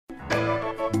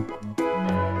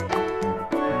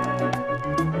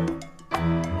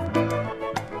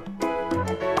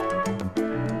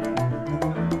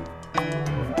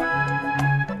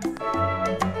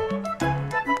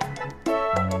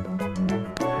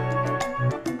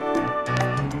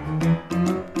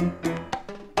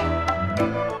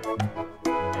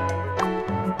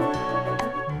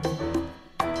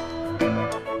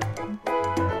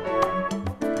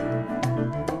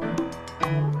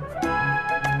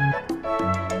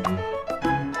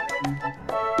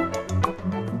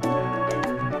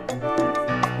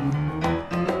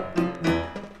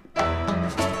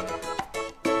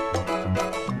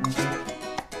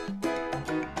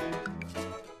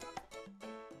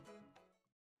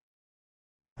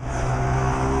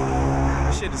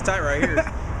Shit is tight right here.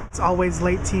 It's always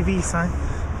late TV, son.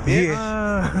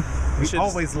 Yeah. We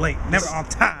always late, never on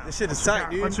time. This shit is tight,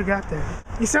 dude. What you got there?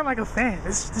 You sound like a fan.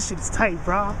 This shit is tight,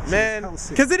 bro. Man,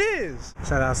 because it is.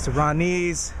 Shout outs to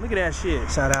Ronnie's. Look at that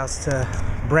shit. Shout outs to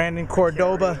Brandon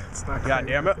Cordoba. God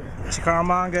damn it.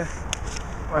 Chikaramanga.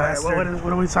 Alright, what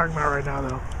are we talking about right now,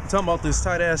 though? I'm talking about this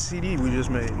tight ass CD we just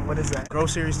made. What is that? Grow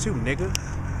Series 2, nigga.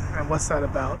 And what's that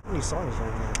about? How many songs on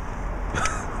there?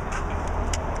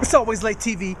 It's always late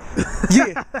TV.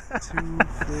 Yeah. 2,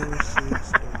 4,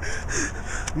 6, 8.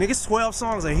 Nigga, 12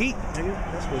 songs of heat, nigga.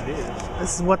 That's what it is.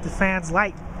 This is what the fans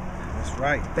like. That's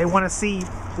right. They want to see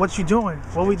what you doing.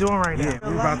 What we doing right Yeah,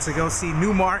 now? we're about to go see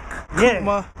Newmark, Yeah.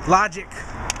 Kuma, Logic.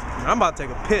 I'm about to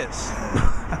take a piss.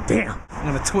 Damn.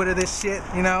 I'm gonna Twitter this shit,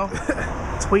 you know?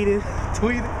 Tweet it.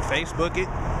 Tweet it. Facebook it.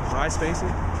 MySpace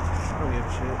it. I don't give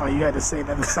a shit. Oh, you had to say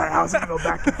that. Sorry, I was gonna go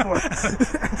back and forth.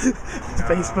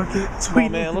 Facebook it. Come Tweet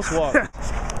on, man. it. Let's walk.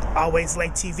 Always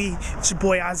Late TV. It's your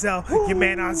boy Ahh'Zel, your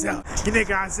man Ahh'Zel, your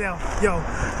nigga Ahh'Zel. Yo,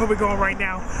 where we going right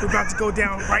now? We're about to go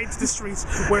down right into the streets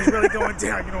where it's really going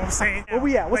down, you know what I'm saying? Where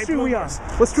we at? What Late street we on? bloomers.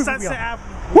 What street we Sunset on?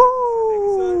 Avenue.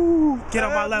 Woo! Get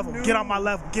on my level, get on my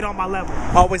level, get on my level.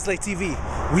 Always Late TV.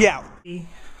 We out.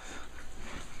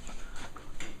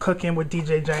 Cooking with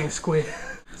DJ GiantSquid.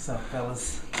 What's up,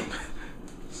 fellas?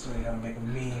 So you gotta make a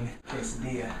mean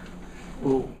quesadilla.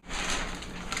 Ooh.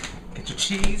 Get your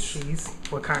cheese. Cheese.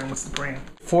 What kind? What's the brand?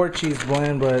 4 cheese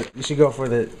blend, but you should go for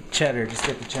the cheddar. Just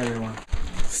get the cheddar one.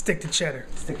 Stick to cheddar.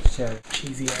 Stick to cheddar.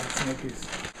 Cheesy ass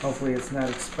niggas. Hopefully it's not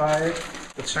expired.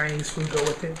 The Chinese food go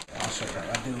with it. I'll show you how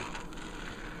I do.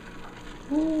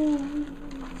 Ooh.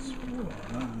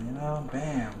 You know,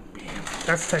 bam.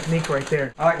 That's technique right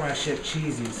there. I like my shit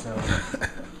cheesy, so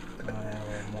I'm gonna add a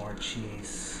little more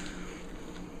cheese.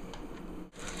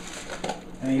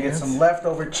 And you get some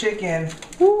leftover chicken.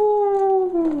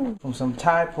 Woo! From some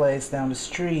Thai place down the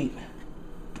street.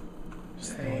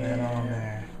 Just throw that on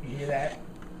there. You hear that?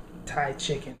 Thai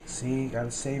chicken. See,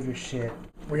 gotta save your shit.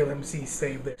 Real MCs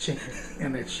save their chicken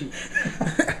and their cheese.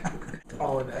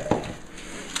 All of that.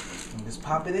 And just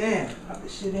pop it in. Pop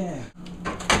this shit in.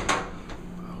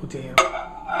 Oh damn.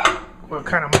 What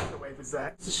kind of microwave is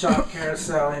that? It's a shop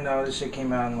carousel, you know, this shit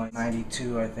came out in like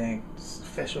 92, I think. It's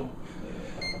official.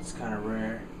 It's kind of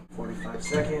rare. 45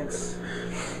 seconds.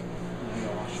 You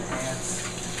gotta wash your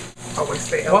hands. Always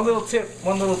stay healthy. One little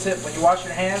tip. When you wash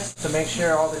your hands, to make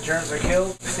sure all the germs are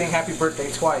killed, sing happy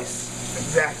birthday twice.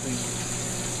 Exactly.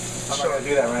 I'm not gonna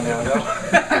do that right now, though.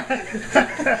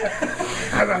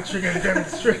 I thought you were gonna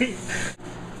demonstrate.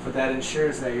 But that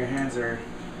ensures that your hands are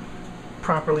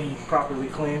Properly.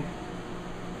 clean.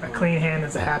 A clean hand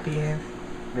is a happy hand.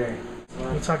 Very.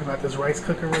 We'll talk about this rice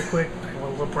cooker real quick.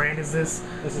 What brand is this?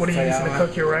 This is What are you using to Tayama.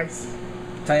 cook your rice?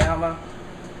 Tayama.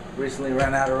 Recently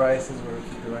ran out of rice. This is where we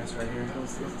keep the rice right here.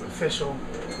 It's official.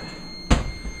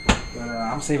 But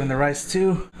I'm saving the rice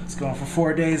too. It's going for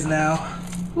 4 days now.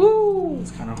 Woo!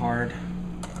 It's kind of hard.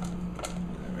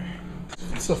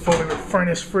 So fully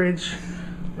furnished fridge.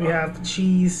 We have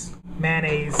cheese,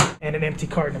 mayonnaise, and an empty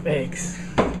carton of eggs.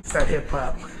 It's that hip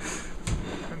hop.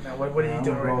 Now what are you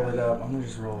doing right roll now? it up. I'm gonna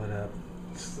just roll it up.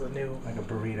 This is a new. Like a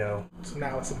burrito. So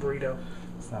now it's a burrito.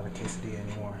 It's not a quesadilla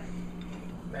anymore.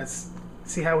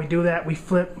 See how we do that? We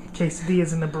flip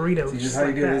quesadillas into burritos. See, just just how you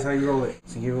like do it. that. This is how you roll it.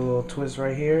 So you give it a little twist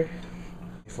right here.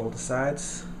 You fold the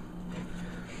sides.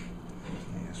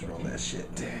 And just roll that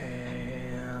shit.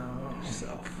 Damn.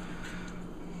 Yourself.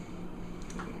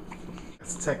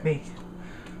 That's the technique.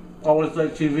 Always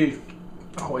Late TV.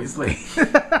 Always late.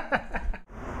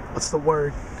 What's the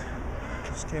word?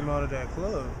 Just came out of that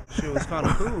club. Shit was kind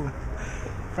of cool.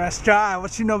 Fresh Jive.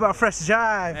 What you know about Fresh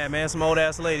Jive? Hey, man, some old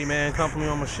ass lady, man,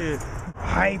 compliment on my shit.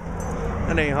 Hype.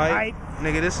 That ain't hype. Hype.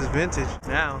 Nigga, this is vintage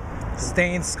now.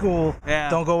 Stay in school. Yeah.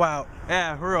 Don't go out.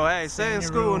 Yeah, for real. Hey, stay in your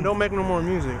school room. and don't make no more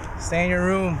music. Stay in your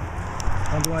room.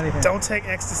 Don't do anything. Don't take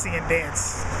ecstasy and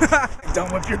dance.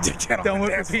 Don't whip your dick out. Don't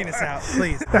whip your penis out,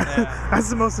 please. Yeah. That's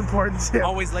the most important tip.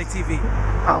 Always Late TV.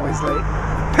 Always late.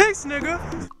 Peace,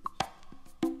 nigga.